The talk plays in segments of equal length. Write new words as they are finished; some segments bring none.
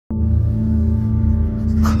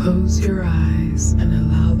Close your eyes and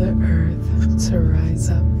allow the earth to rise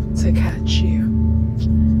up to catch you.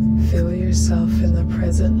 Feel yourself in the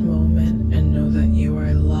present moment and know that you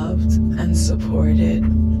are loved and supported.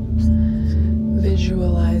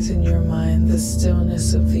 Visualize in your mind the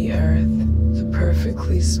stillness of the earth, the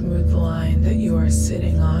perfectly smooth line that you are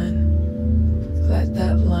sitting on. Let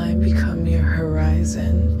that line become your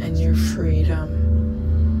horizon and your freedom.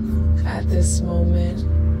 At this moment,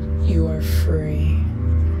 you are free.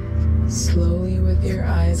 Slowly, with your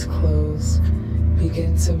eyes closed,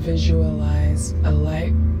 begin to visualize a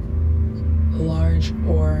light, large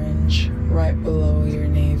orange right below your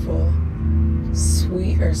navel.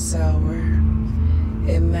 Sweet or sour,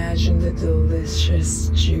 imagine the delicious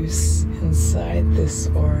juice inside this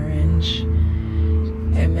orange.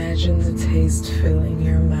 Imagine the taste filling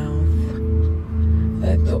your mouth.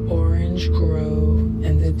 Let the orange grow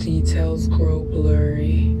and the details grow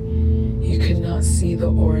blurry. You cannot see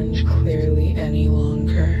the orange clearly any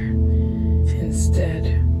longer. Instead,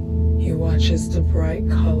 you watch as the bright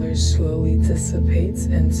color slowly dissipates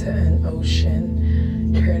into an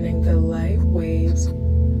ocean, turning the light waves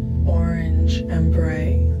orange and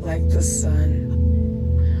bright like the sun.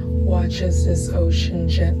 Watch as this ocean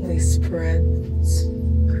gently spreads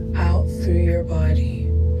out through your body.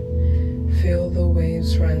 Feel the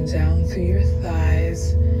waves run down through your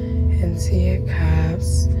thighs, into your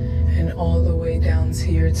calves, and all the way down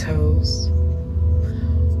to your toes.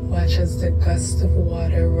 Watch as the gust of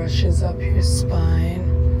water rushes up your spine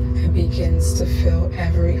and begins to fill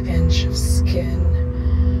every inch of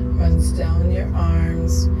skin, runs down your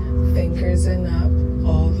arms, fingers and up,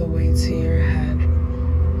 all the way to your head.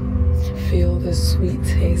 Feel the sweet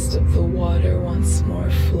taste of the water once more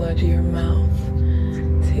flood your mouth.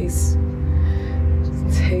 Taste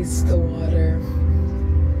the water.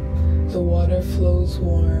 The water flows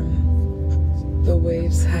warm. The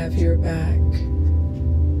waves have your back.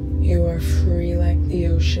 You are free like the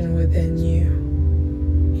ocean within you.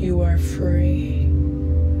 You are free.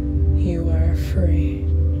 You are free.